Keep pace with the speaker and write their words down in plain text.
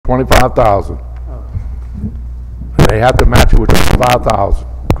25,000. They have to match it with 25,000,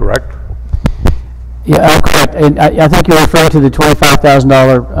 correct? Yeah, correct. And I think you're referring to the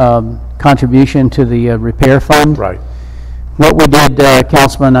 $25,000 contribution to the repair fund. Right. What we did,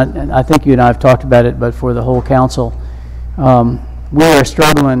 Councilman, I think you and I have talked about it, but for the whole council, we are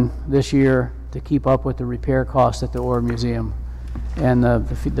struggling this year to keep up with the repair costs at the Ore Museum. And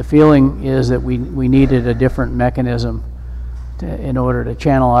the feeling is that we needed a different mechanism in order to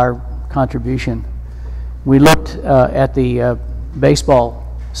channel our contribution. We looked at the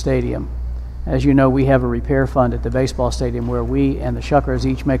baseball stadium. As you know, we have a repair fund at the baseball stadium where we and the Shuckers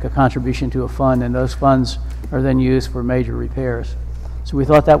each make a contribution to a fund, and those funds are then used for major repairs. So we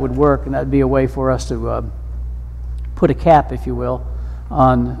thought that would work, and that would be a way for us to put a cap, if you will,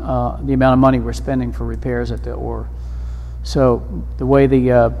 on the amount of money we're spending for repairs at the Ore. So the way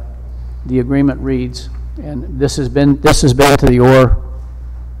the agreement reads, and this has been to the Ore,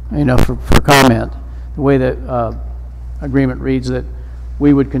 you know, for comment. The way the agreement reads that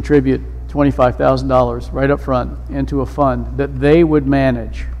we would contribute $25,000 right up front into a fund that they would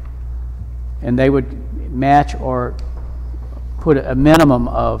manage, and they would match or put a minimum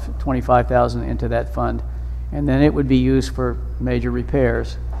of $25,000 into that fund, and then it would be used for major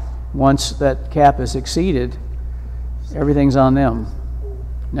repairs. Once that cap is exceeded, everything's on them.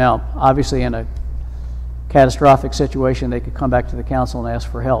 Now, obviously, in a catastrophic situation, they could come back to the council and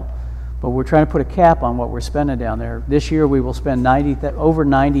ask for help. But we're trying to put a cap on what we're spending down there. This year we will spend over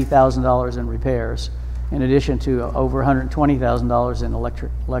 $90,000 in repairs, in addition to over $120,000 in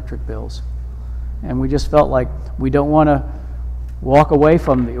electric bills. And we just felt like we don't want to walk away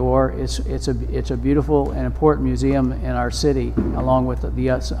from the Ore. It's a beautiful and important museum in our city, along with the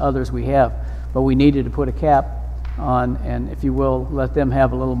others we have. But we needed to put a cap on, and if you will, let them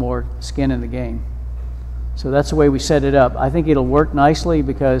have a little more skin in the game. So that's the way we set it up. I think it'll work nicely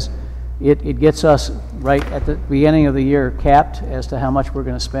because it gets us right at the beginning of the year capped as to how much we're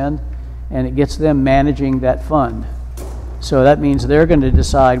going to spend, and it gets them managing that fund. So that means they're going to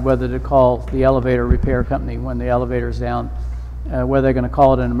decide whether to call the elevator repair company when the elevator's down, whether they're going to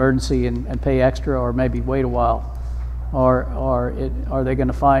call it an emergency and pay extra, or maybe wait a while, or are they going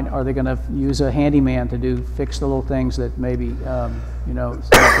to use a handyman to fix the little things that maybe you know,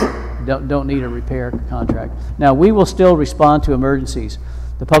 don't need a repair contract. Now, we will still respond to emergencies.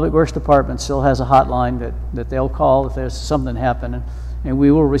 The Public Works Department still has a hotline that they'll call if there's something happening, and we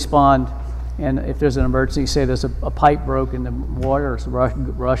will respond. And if there's an emergency, say there's a pipe broke in the water or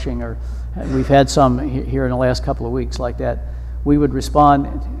rushing, or we've had some here in the last couple of weeks like that, we would respond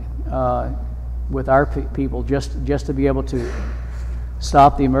with our people just to be able to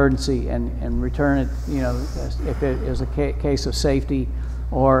stop the emergency and return it, you know, if it is a case of safety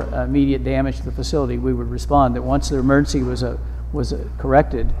or immediate damage to the facility, we would respond. That once the emergency was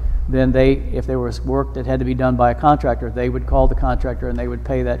corrected, then if there was work that had to be done by a contractor, they would call the contractor and they would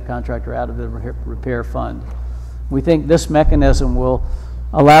pay that contractor out of the repair fund. We think this mechanism will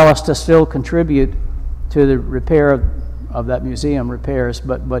allow us to still contribute to the repair of that museum repairs,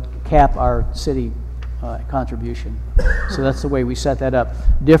 but cap our city contribution. So that's the way we set that up,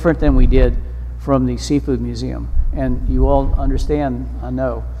 different than we did from the Seafood Museum. And you all understand, I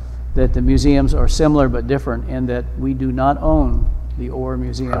know, that the museums are similar but different in that we do not own the Ore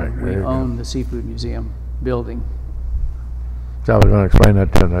Museum. We own the Seafood Museum building. So I was going to explain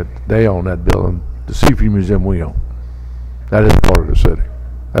that to them, that they own that building. The Seafood Museum we own. That is part of the city.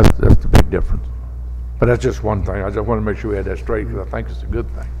 That's the big difference. But that's just one thing. I just want to make sure we had that straight because I think it's a good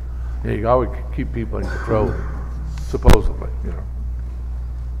thing. You know, you always keep people in control, supposedly, you know.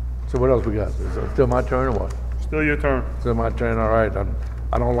 So what else we got? Is it still my turn or what? Still your turn. Still my turn, all right.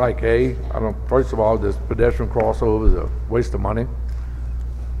 I don't like first of all, this pedestrian crossover is a waste of money.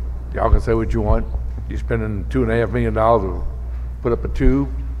 Y'all can say what you want. You're spending $2.5 million to put up a tube.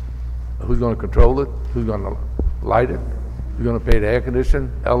 Who's going to control it? Who's going to light it? Who's going to pay the air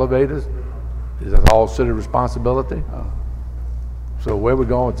conditioning, elevators? Is that all city responsibility? So where we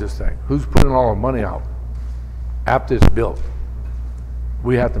going with this thing? Who's putting all the money out after it's built?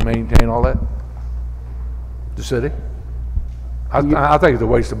 We have to maintain all that? The city? I think it's a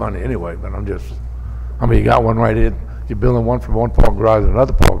waste of money anyway, but I mean, you got one right here. You're building one from one parking garage and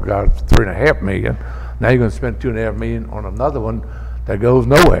another parking garage for $3.5 million. Now you're going to spend $2.5 million on another one that goes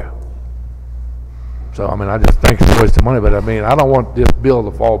nowhere. So, I mean, I just think it's a waste of money, but I mean, I don't want this bill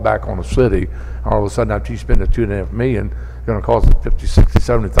to fall back on the city. All of a sudden, after you spend the $2.5 million, it's going to cost us $50,000,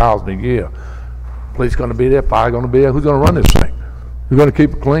 $60,000, $70,000 a year. Police going to be there, fire going to be there. Who's going to run this thing? Who's going to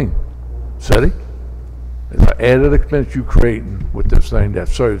keep it clean? City? It's an added expense you're creating with this thing that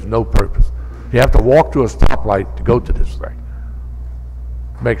serves no purpose. You have to walk to a stoplight to go to this thing.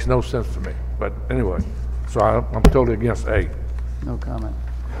 Makes no sense to me. But anyway, so I'm totally against A. No comment.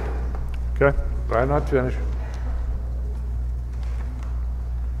 Okay. I'm not finished.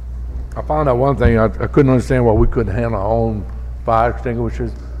 I found out one thing, I couldn't understand why we couldn't handle our own fire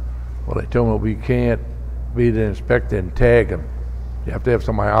extinguishers. Well, they told me we can't be the inspector and tag them. You have to have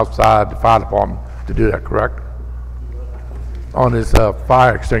somebody outside the fire department to do that, correct? On this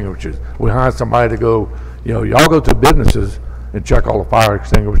fire extinguishers. We hired somebody to go, y'all go to businesses and check all the fire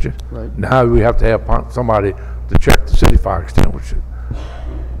extinguishers. Right. Now we have to have somebody to check the city fire extinguishers.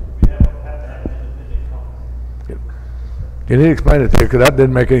 Can you explain it to me? Because that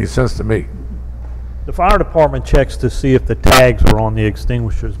didn't make any sense to me. The fire department checks to see if the tags are on the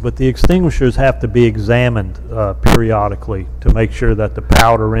extinguishers, but the extinguishers have to be examined periodically to make sure that the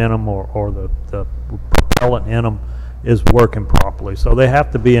powder in them or the propellant in them is working properly. So they have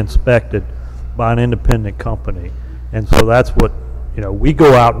to be inspected by an independent company. And so that's what, we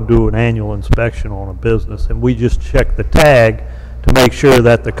go out and do an annual inspection on a business, and we just check the tag to make sure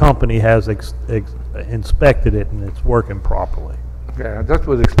that the company has inspected it and it's working properly. Yeah, that's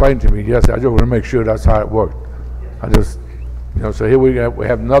what was explained to me yesterday. I just want to make sure that's how it worked. I just, so here we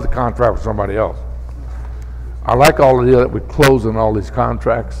have another contract with somebody else. I like all of the that we're closing all these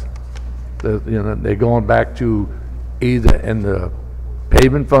contracts. They're going back to either in the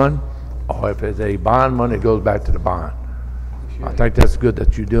paving fund, or if it's a bond money, it goes back to the bond. I think that's good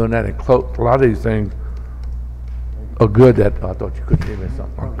that you're doing that, and a lot of these things are good that, I thought you couldn't give me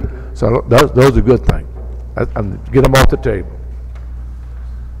something. So those are good things. Get them off the table.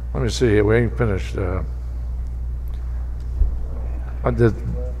 Let me see here, we ain't finished. The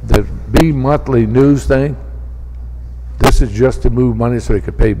B monthly news thing, this is just to move money so they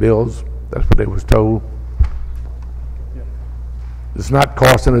could pay bills. That's what they was told. It's not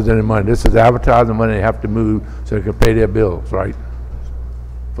costing us any money. This is advertising money they have to move so they can pay their bills, right?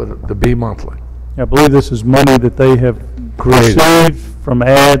 For the B monthly. I believe this is money that they have received from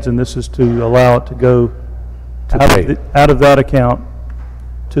ads, and this is to allow it to go out of that account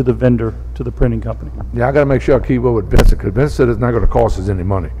to the vendor, to the printing company. Yeah, I got to make sure I keep up with Vincent, because Vincent said it's not going to cost us any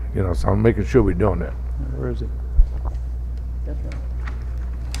money. So I'm making sure we're doing that. Where is it?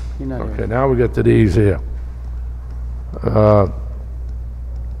 Okay, now we get to these here.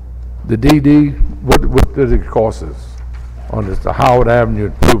 The DD, what did it cost us on this, the Howard Avenue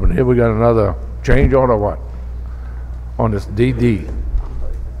improvement? Here we got another change order or what? On this DD.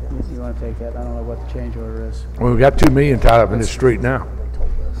 You want to take that? I don't know what the change order is. Well, we got 2 million tied up in this street now.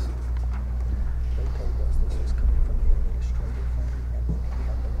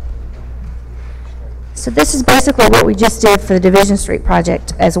 So this is basically what we just did for the Division Street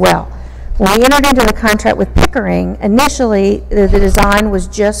project as well. When we entered into the contract with Pickering, initially the design was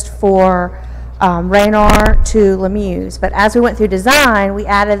just for Raynor to Lemieux, but as we went through design, we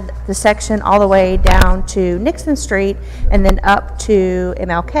added the section all the way down to Nixon Street and then up to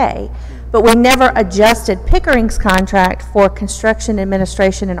MLK. But we never adjusted Pickering's contract for construction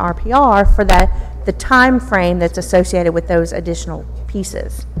administration and RPR for the time frame that's associated with those additional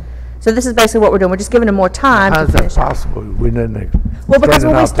pieces. So this is basically what we're doing. We're just giving them more time How to is that finish up. possible? We didn't. Well, because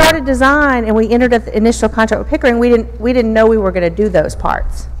when we started design and we entered the initial contract with Pickering, we didn't know we were going to do those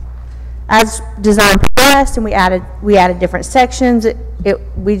parts. As design progressed and we added different sections, it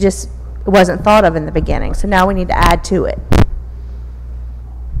wasn't thought of in the beginning. So now we need to add to it.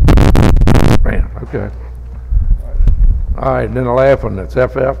 Man, okay. All right, and then the last one, that's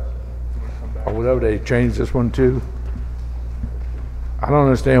FF, or whatever they changed this one to. I don't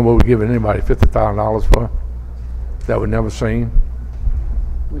understand what we're giving anybody $50,000 for that we've never seen.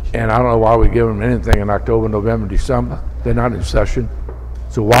 And I don't know why we give them anything in October, November, December. They're not in session.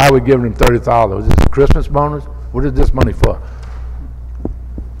 So why are we giving them $30,000? Is this a Christmas bonus? What is this money for?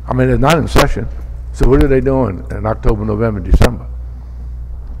 I mean, it's not in session. So what are they doing in October, November, December?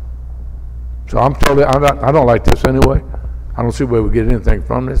 So I don't like this anyway. I don't see where we get anything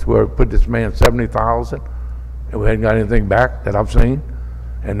from this, where we put this man $70,000 and we hadn't got anything back that I've seen.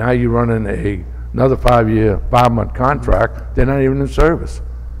 And now you're running another 5-month contract. They're not even in service.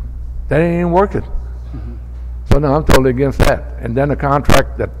 They ain't even working. So no, I'm totally against that. And then the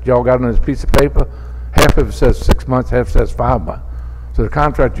contract that y'all got on this piece of paper, half of it says 6 months, half says 5 months. So the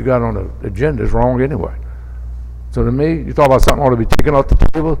contract you got on the agenda is wrong anyway. So to me, you talk about something ought to be taken off the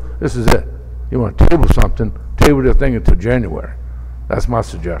table, this is it. You want to table something, table the thing until January. That's my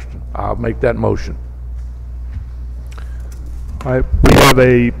suggestion. I'll make that motion. All right, we have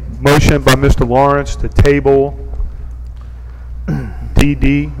a motion by Mr. Lawrence to table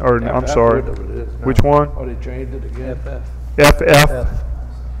DD, or I'm sorry, which one? Oh, they changed it again? FF.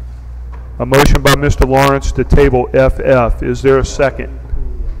 A motion by Mr. Lawrence to table FF. Is there a second?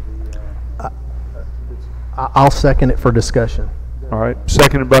 I'll second it for discussion. All right,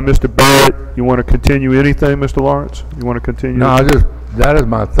 seconded by Mr. Barrett. You want to continue anything, Mr. Lawrence? You want to continue? No, that is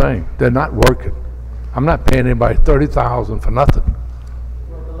my thing. They're not working. I'm not paying anybody $30,000 for nothing.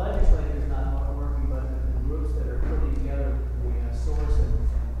 Well, the legislature is not working, but the groups that are putting together the source and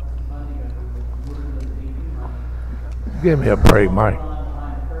funding of the DP money. Give me a break, Mike.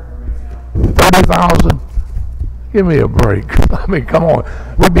 30,000? Give me a break. I mean, come on.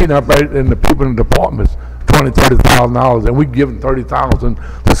 We're beating up right in the people in the departments $20,000, $30,000, and we giving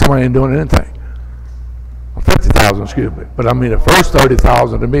 $30,000 to somebody ain't doing anything. 50,000, excuse me. But I mean, the first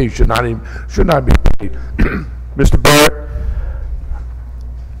 30,000 to me should not be paid. Mr. Barrett?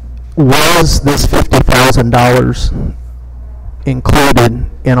 Was this $50,000 included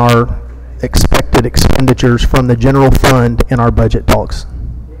in our expected expenditures from the general fund in our budget talks?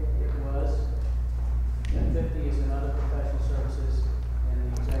 It was, and 50 is another professional services and the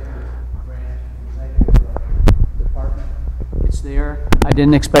executive branch, executive department. It's there. I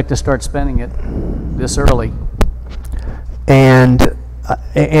didn't expect to start spending it this early. And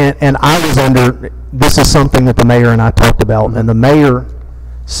I was under, this is something that the mayor and I talked about, and the mayor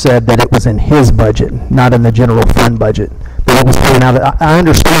said that it was in his budget, not in the general fund budget. That it was coming out of, I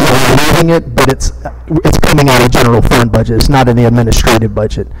understand that we're moving it, but it's coming out of the general fund budget. It's not in the administrative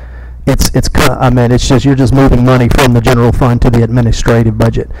budget. I mean, it's just, you're just moving money from the general fund to the administrative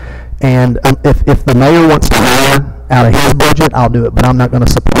budget. And if the mayor wants to hire out of his budget, I'll do it, but I'm not going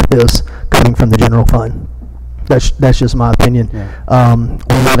to support this coming from the general fund. That's just my opinion. Yeah.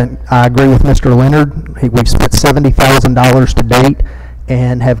 I agree with Mr. Leonard. We've spent $70,000 to date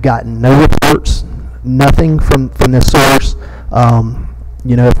and have gotten no reports, nothing from this source.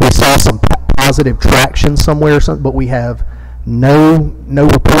 You know, if we saw some positive traction somewhere or something, but we have no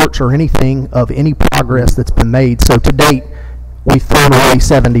reports or anything of any progress that's been made. So to date, we've thrown away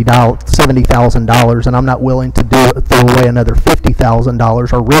 $70,000, and I'm not willing to throw away another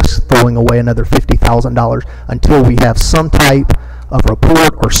 $50,000 or risk throwing away another $50,000 until we have some type of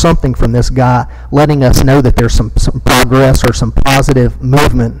report or something from this guy letting us know that there's some progress or some positive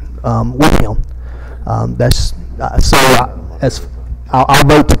movement with him. I'll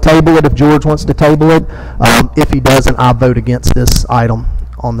vote to table it if George wants to table it. If he doesn't, I'll vote against this item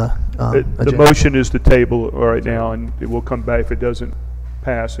on the agenda. The motion is to table right now, and it will come back. If it doesn't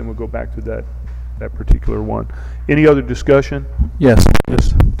pass, and we'll go back to that particular one. Any other discussion? Yes.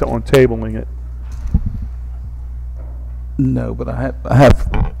 Just on tabling it. No, but I have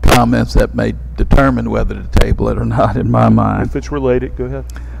comments that may determine whether to table it or not in my mind. If it's related, go ahead.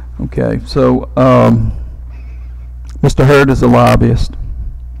 Okay, so Mr. Hurd is a lobbyist.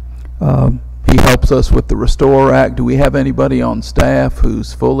 He helps us with the Restore Act. Do we have anybody on staff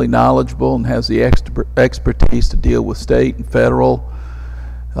who's fully knowledgeable and has the expertise to deal with state and federal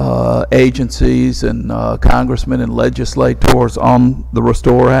agencies and congressmen and legislators on the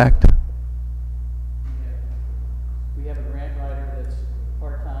Restore Act? We have a grant writer that's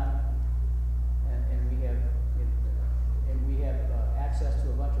part-time, and we have access to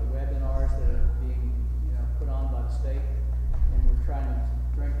a bunch of webinars that are being put on by the state, and we're trying to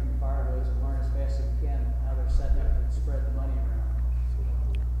drink from the fire hose and learn as fast as we can how they're setting up to spread the money around.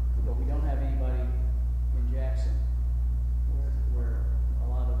 But we don't have anybody in Jackson where a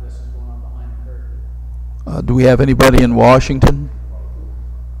lot of this is going on behind the curtain. Do we have anybody in Washington?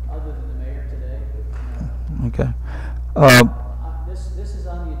 Other than the mayor today. No. Okay. This is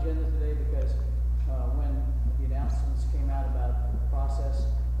on the agenda today because when the announcements came out about the process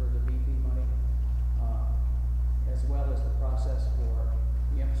for the BP money, as well as the process for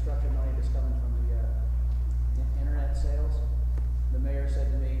the infrastructure money that's coming from the internet sales, the mayor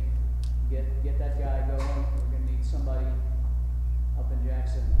said to me, get that guy going. We're going to need somebody up in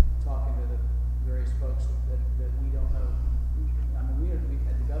Jackson talking to the various folks that we don't know. I mean,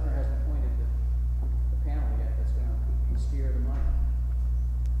 the governor hasn't appointed the panel yet that's going to steer the money.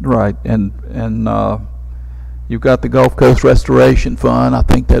 Right, and you've got the Gulf Coast Restoration Fund. I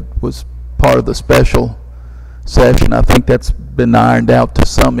think that was part of the special session. I think that's been ironed out to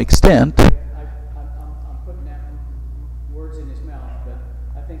some extent. I'm putting that words in his mouth, but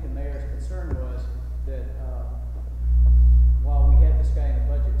I think the mayor's concern was that while we had this guy in the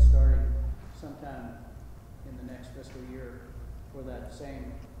budget starting sometime in the next fiscal year for that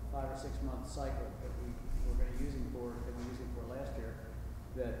same 5 or 6 month cycle that we were going to use him for, that we used him for last year,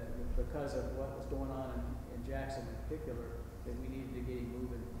 that because of what was going on in Jackson in particular, that we needed to get him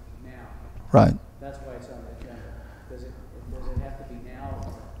moving now. Right. That's why it's on the agenda. Does it have to be now,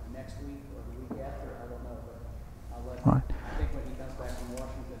 or next week, or the week after? I don't know, but I'll let him. Right. I think when he comes back from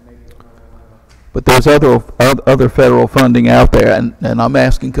Washington, maybe he'll know. But there's other federal funding out there, and I'm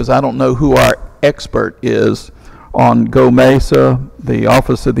asking because I don't know who our expert is on Go Mesa, the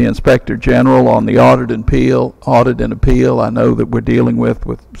Office of the Inspector General, on the audit and appeal. I know that we're dealing with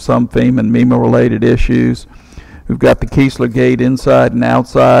some FEMA and MEMA related issues. We've got the Keesler Gate inside and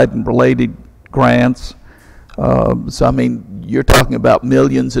outside and related grants. So I mean, you're talking about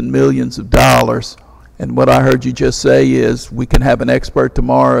millions and millions of dollars. And what I heard you just say is we can have an expert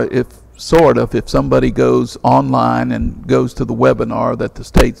tomorrow if somebody goes online and goes to the webinar that the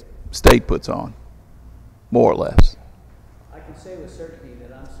state puts on, more or less. I can say with certainty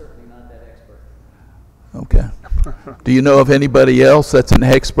that I'm certainly not that expert. Okay. Do you know of anybody else that's an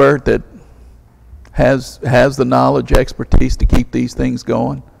expert that has the knowledge, expertise to keep these things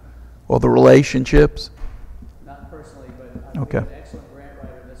going, or the relationships? Not personally, but Okay. an excellent grant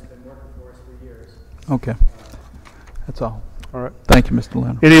writer that's been working for us for years. Okay. That's all. All right. Thank you, Mr.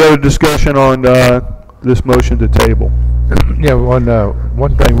 Leonard. Any other discussion on this motion to table? Yeah,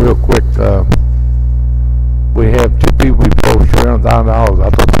 one thing real quick. We have two people we paid $300,000. I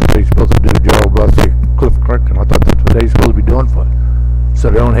thought that's what they're supposed to do, Joe Biloxi, Cliff Creek, and I thought that's what they're supposed to be doing for it. So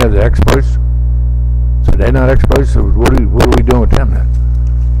they don't have the experts? So they're not experts, so what are we doing with them then?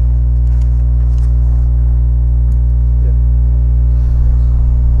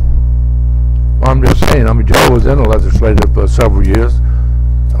 Well, I'm just saying, Joe was in the legislature for several years.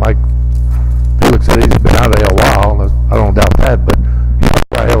 Like Felix said, he's been out of there a while. I don't doubt that, but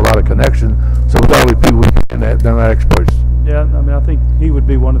I have a lot of connection. So with all these people, they're not experts. Yeah, I mean, I think he would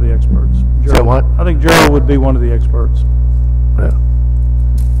be one of the experts. Is that what? I think Gerald would be one of the experts. Yeah.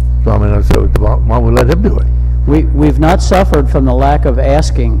 So I said, why don't we let him do it? We've not suffered from the lack of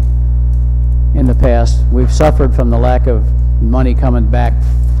asking in the past. We've suffered from the lack of money coming back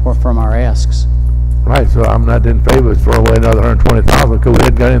from our asks. Right, so I'm not in favor of throwing away another $120,000 because we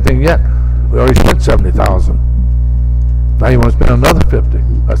hadn't got anything yet. We already spent $70,000. Now you want to spend another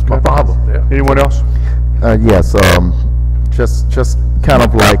 $50,000. That's my problem. Yeah. Anyone else? Yes, just kind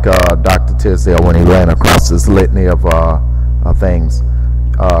of like Dr. Tisdale when he ran across this litany of things.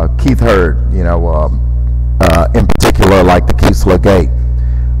 Keith Hurd, in particular, like the Keesler Gate,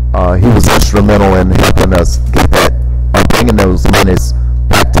 he was instrumental in helping us get that, bringing those monies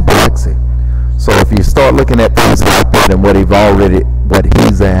back to Biloxi. So if you start looking at things like that and what he's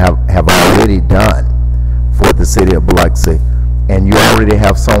have already done for the city of Biloxi, and you already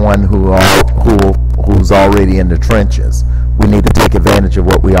have someone who's already in the trenches, we need to take advantage of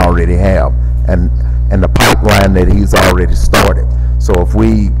what we already have and the pipeline that he's already started. So if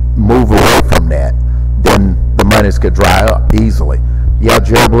we move away from that, then the monies could dry up easily. Yeah,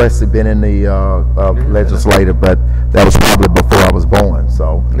 Joe Biloxi been in the legislature, but that was probably before I was born.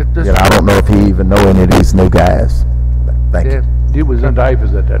 So I don't know if he even know any of these new guys. Thank you. He was in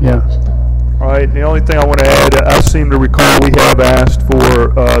diapers at that time. All right, the only thing I want to add, I seem to recall we have asked for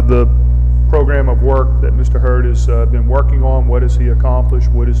the program of work that Mr. Hurd has been working on. What has he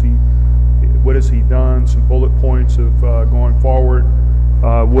accomplished? What has he done? Some bullet points of going forward.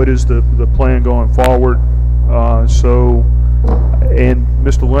 What is the plan going forward? And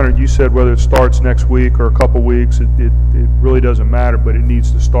Mr. Leonard, you said whether it starts next week or a couple weeks, it really doesn't matter, but it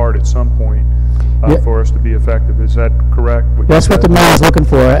needs to start at some point for us to be effective. Is that correct? That's what the mayor's looking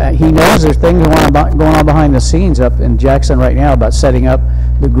for. He knows there's things going on behind the scenes up in Jackson right now about setting up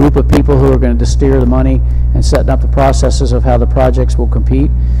the group of people who are going to steer the money and setting up the processes of how the projects will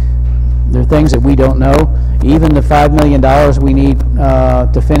compete. There are things that we don't know. Even the $5 million we need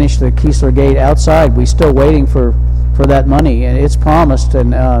to finish the Keesler Gate outside, we're still waiting for that money, and it's promised,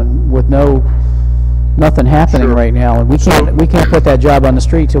 and with nothing happening right now, and we can't put that job on the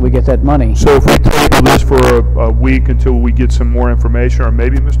street till we get that money. So if we table this for a week until we get some more information, or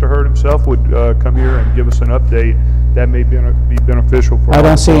maybe Mr. Hurd himself would come here and give us an update, that may be beneficial for I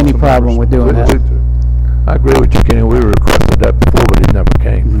don't see any problem with doing that. I agree with you, Kenny. We requested that before, but it never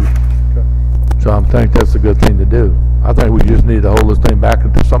came. So I think that's a good thing to do. I think we just need to hold this thing back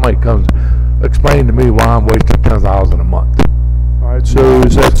until somebody comes explain to me why I'm wasting $10,000 a month. All right, so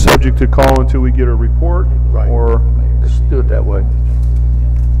is that subject to call until we get a report? Right. Or let's do it that way.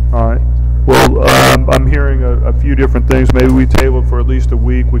 all right. Well, I'm hearing a few different things. Maybe we table it for at least a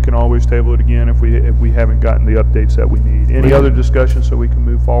week. We can always table it again if we haven't gotten the updates that we need. Any other discussion so we can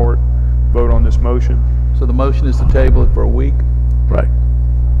move forward, vote on this motion? So the motion is to table it for a week? Right.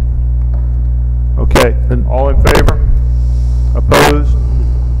 Okay, all in favor? Opposed?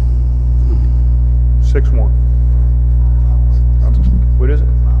 6-1. What is it?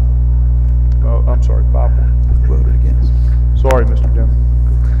 Oh, I'm sorry, 5-1. Voted against. Sorry, Mr. Denver.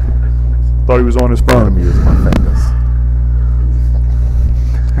 Thought he was on his phone. Use my fingers.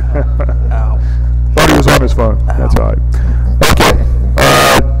 Thought he was on his phone. That's all right. Okay.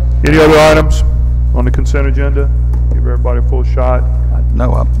 Any other items on the consent agenda? Give everybody a full shot.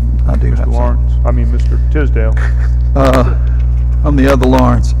 No, I do have Mr. some. Lawrence, I mean, Mr. Tisdale. I'm the other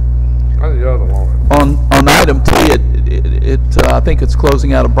Lawrence. That's the other one. On item T, I think it's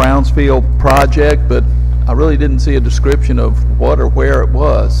closing out a Brownsfield project, but I really didn't see a description of what or where it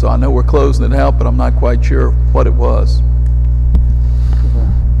was. So I know we're closing it out, but I'm not quite sure what it was.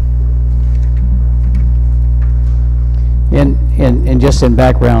 And just in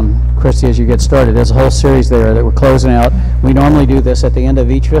background, Christie, as you get started, there's a whole series there that we're closing out. We normally do this at the end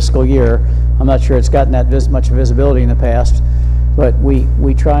of each fiscal year. I'm not sure it's gotten that much visibility in the past, but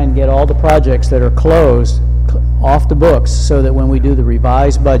we try and get all the projects that are closed off the books so that when we do the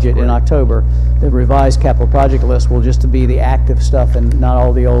revised budget in October, the revised capital project list will just be the active stuff and not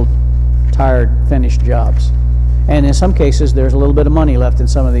all the old tired finished jobs. And in some cases, there's a little bit of money left in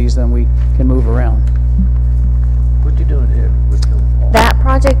some of these, then we can move around. What you doing here? That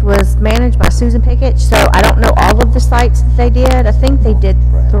project was managed by Susan Pickett, so I don't know all of the sites that they did. I think they did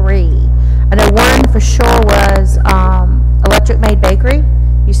 3. I know one for sure was Electric Maid Bakery.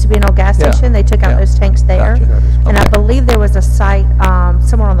 Used to be an old gas Yeah. station. They took out Yeah. those tanks there. Gotcha. And I Okay. believe there was a site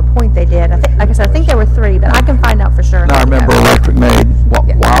somewhere on the point they did. Like I said, I think there were 3, but I can find out for sure. And I remember Electric Maid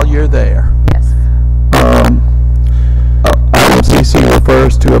Yeah. while you're there. Yes. Item CC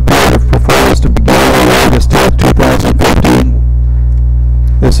refers to a period of performance to begin on August 10th, 2015.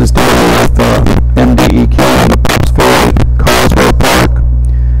 This is dealing with MDEQ and the Popsville Causeway Park.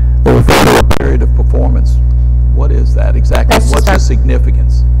 They refer to a period of performance. What is that exactly? That's just What's the our-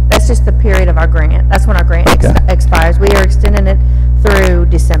 significance? That's just the period of our grant. That's when our grant Okay. expires. We are extending it through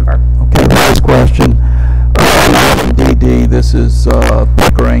December. Okay, last question. Item DD, this is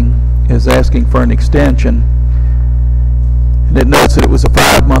Pickering, is asking for an extension. And it notes that it was a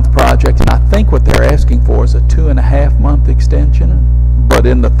 5-month project, and I think what they're asking for is a 2.5-month extension. But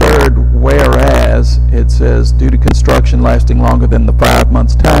in the third whereas, it says, due to construction lasting longer than the 5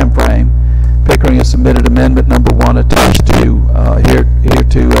 months time frame, Pickering has submitted amendment number 1 attached to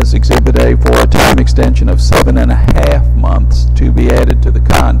hereto as Exhibit A for a time extension of 7.5 months to be added to the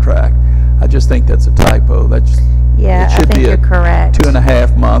contract. I just think that's a typo. Yeah, It I should think be you're a correct.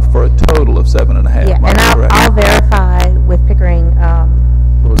 2.5 month for a total of 7.5 Yeah, months. and correct? I'll verify with Pickering Well,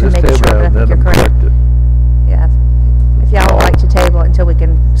 to just make table sure, it but I and think let you're them correct. correct it. Yeah, if y'all would like to table it until we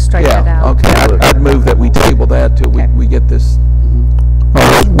can straighten it Yeah, out. okay, I'd move that we table that till Okay. we get this. All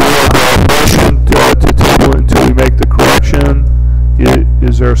right, we have a motion to table it until we make the correction.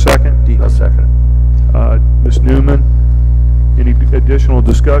 Is there a second? A second. Ms. Newman, any additional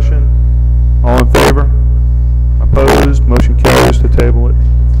discussion? All in favor? Opposed? Motion carries to table it.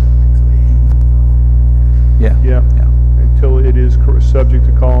 Yeah. Yeah, until it is subject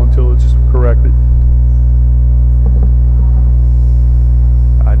to call until it's corrected.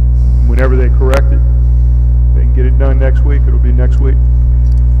 Whenever they correct it, they can get it done next week, it'll be next week.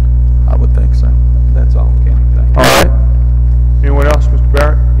 I would think so. That's all, Kenny. Thank you. All right. Anyone else? Mr.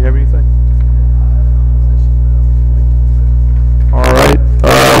 Barrett, you have anything? All right.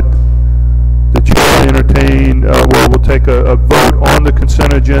 The chair will entertain, we'll take a vote on the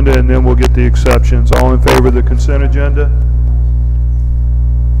consent agenda, and then we'll get the exceptions. All in favor of the consent agenda?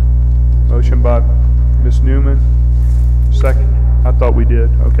 Motion by Ms. Newman. Second? I thought we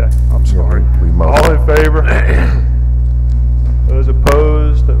did. Okay, I'm sorry. We motioned. All in favor? Those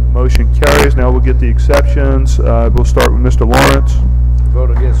opposed? The motion carries. Now we'll get the exceptions. We'll start with Mr. Lawrence.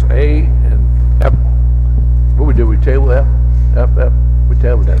 Vote against A and F. What we did, we tabled F? F? We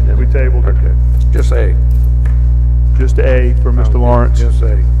tabled that, didn't we? We tabled it. Okay. Just A. Just A for Mr. Lawrence. Just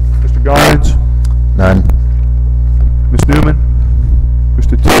A. Mr. Goins? None. Ms. Newman?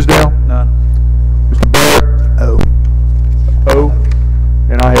 Mr. Tisdale? None. Mr. Barrett? Oh. O,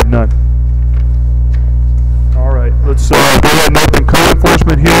 and I have none. All right, let's go ahead and open code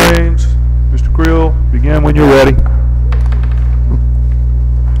enforcement hearings. Mr. Creel, begin when you're ready.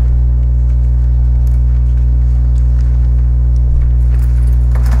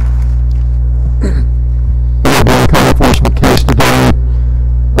 Code enforcement case today,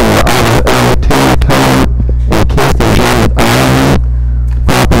 L.T. Code and Keith and Janet Iron.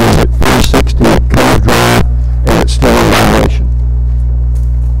 Property is at 460 Cove Drive, and it's still in violation.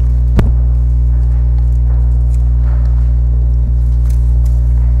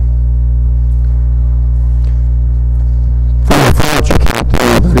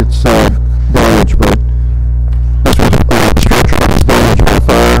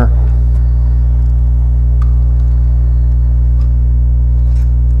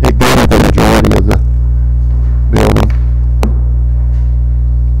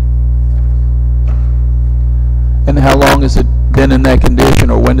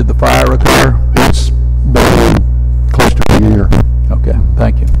 did the fire occur? It's been close to a year. Okay,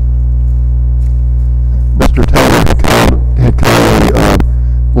 thank you. Mr. Taylor had called me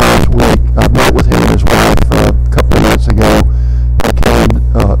last week. I met with him and his wife a couple of months ago. He came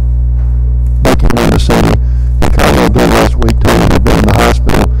back in the city. He called me again last week, told me he'd been in the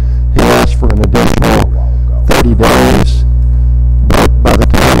hospital. He asked for an additional 30 days, but by the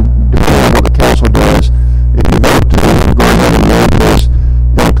time, depending on what the council does, if you vote to go ahead and move this,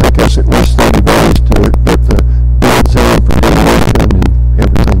 it'll take us at least 30 days to get the bids in for demolition and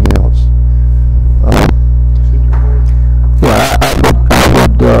everything else. Yeah, I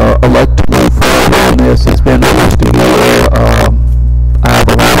would elect to move forward on this. It's been almost a year. I have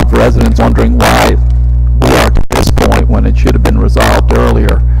a lot of residents wondering why we are to this point when it should have been resolved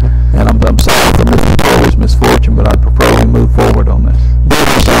earlier. And I'm sorry for Mr. Taylor's misfortune, but I'd prefer we move forward on this.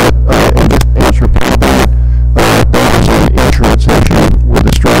 And just answer that, there was an insurance issue with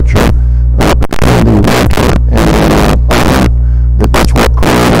the structure between the renter and the owner, that's what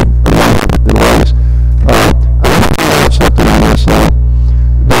created a lot of the delays. I want to point out something on this.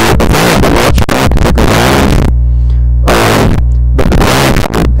 The plan that was trying to the garage, but the garage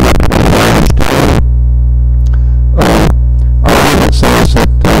had been damaged too. Our ordinance says that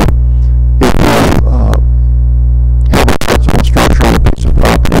if you have a principal structure on a piece of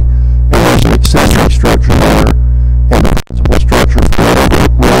property, and there's an accessory structure there, and the principal structure for whatever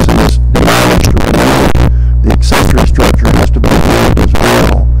reason is demolished or removed, the accessory structure has to be removed as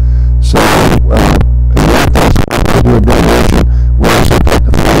well. So, in that case, when we do a demolition, we also take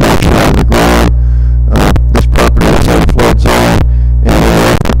the foundation out of the ground. This property is in a flood zone, and in an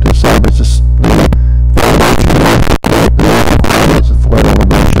effort to salvage the foundation, we have to take the requirements of flood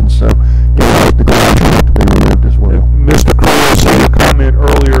elevation. So, the garage will have to be removed as well. Mr. Cruz, your comment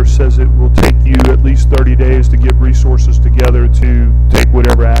earlier says it will take you at least 30 days to get resources together to take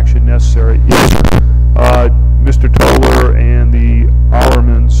whatever action necessary. Yes, Mr. Toller and the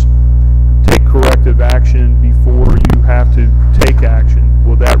Allermans take corrective action before you have to take action.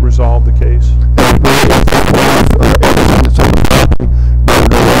 Will that resolve the case? Everything that's on the property, they'll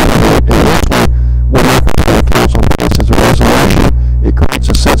go on and eventually, whenever the council passes a resolution, it creates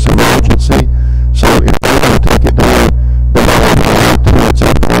a sense of urgency. So if they want to take it down, they're not allowed to, it's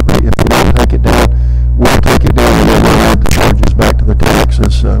their property. If they don't take it down, we'll take it down and then we'll add the charges back to the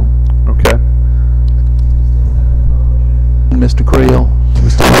taxes, so. Okay. Mr. Creel, we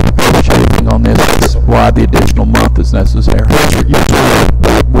still have to publish anything on this. That's why the additional month is necessary. Usually,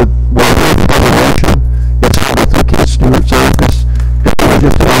 with evaluation, it's harder through Keith Stewart's office. If we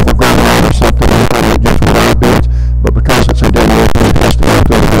just have a ground or something, it just with our bids, but because it's a demolition, it has to go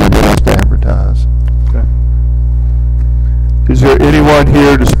through and it has to advertise. Okay. Is there anyone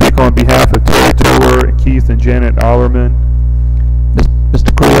here to speak on behalf of Terry Toller and Keith and Janet Allerman?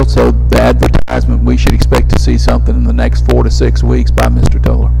 Mr. Creel, so the advertisement, we should expect to see something in the next 4 to 6 weeks by Mr.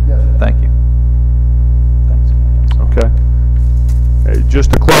 Toller? Yes. Thank you. Thanks. Okay.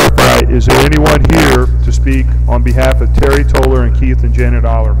 Just to clarify, is there anyone here to speak on behalf of Terry Toller and Keith and Janet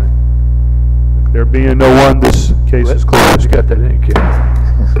Allerman? There being no one, this case is closed. You got that in, kid.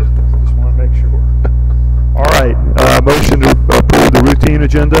 Just want to make sure. All right. Motion to approve the routine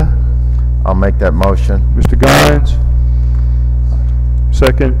agenda. I'll make that motion. Mr. Gines.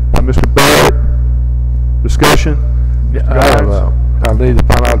 Second by Mr. Barrett. Discussion? Yeah, I need to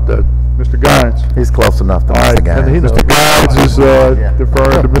find out that. Mr. Gines. He's close enough to Mr. Guines. Mr. Gines is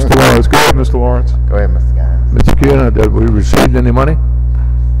deferring to Mr. Lawrence. Go ahead, Mr. Lawrence. Go ahead, Mr. Guines. Mr. Kiernan, have we received any money?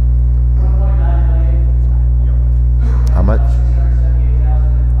 How much?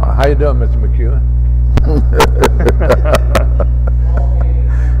 How you doing, Mr. McEwen?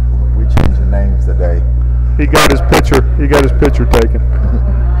 We changed the names today. He got his picture taken.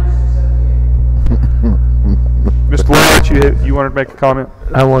 Mr. Lawrence, you wanted to make a comment?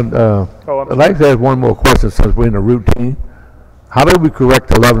 I want, I'm I'd like to ask one more question since we're in the routine. How did we correct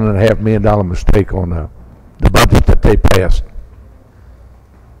the $11.5 million mistake on the budget that they passed?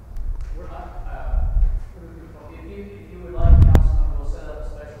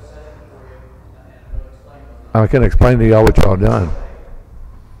 I can explain to y'all what y'all done.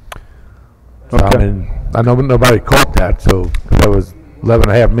 So, Okay. I mean, I know nobody caught that, so that was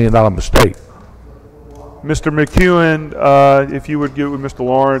 $11.5 million mistake. Mr. McEwen, if you would get with Mr.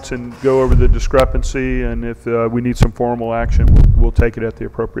 Lawrence and go over the discrepancy, and if we need some formal action, we'll take it at the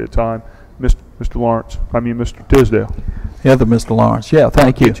appropriate time. Mr. Tisdale. The other Mr. Lawrence. Yeah,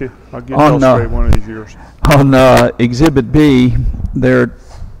 thank you. I'll get y'all straight one of these years. On Exhibit B, there are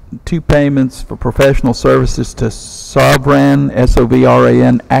 2 payments for professional services to Sovran,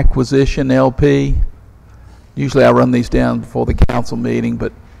 Acquisition LP. Usually I run these down before the council meeting,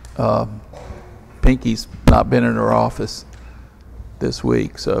 but Pinky's not been in her office this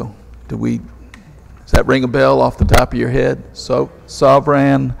week, so does that ring a bell off the top of your head? So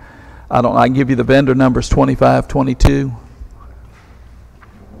Sovereign, I can give you the vendor numbers 2522.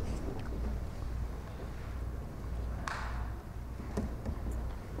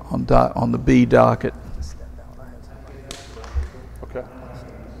 On the B docket. Okay.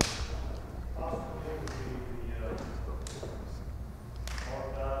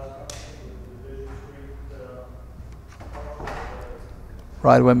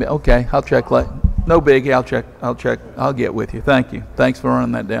 Right away. Okay, I'll check. No biggie. I'll check. I'll get with you. Thank you. Thanks for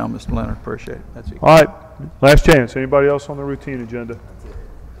running that down, Mr. Leonard. Appreciate it. That's it. All right, last chance. Anybody else on the routine agenda?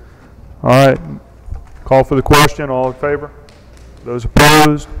 All right, call for the question. All in favor? Those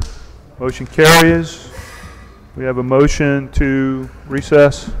opposed? Motion carries. We have a motion to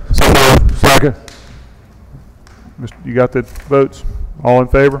recess. Second. You got the votes? All in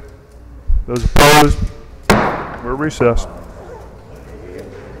favor? Those opposed? We're recessed.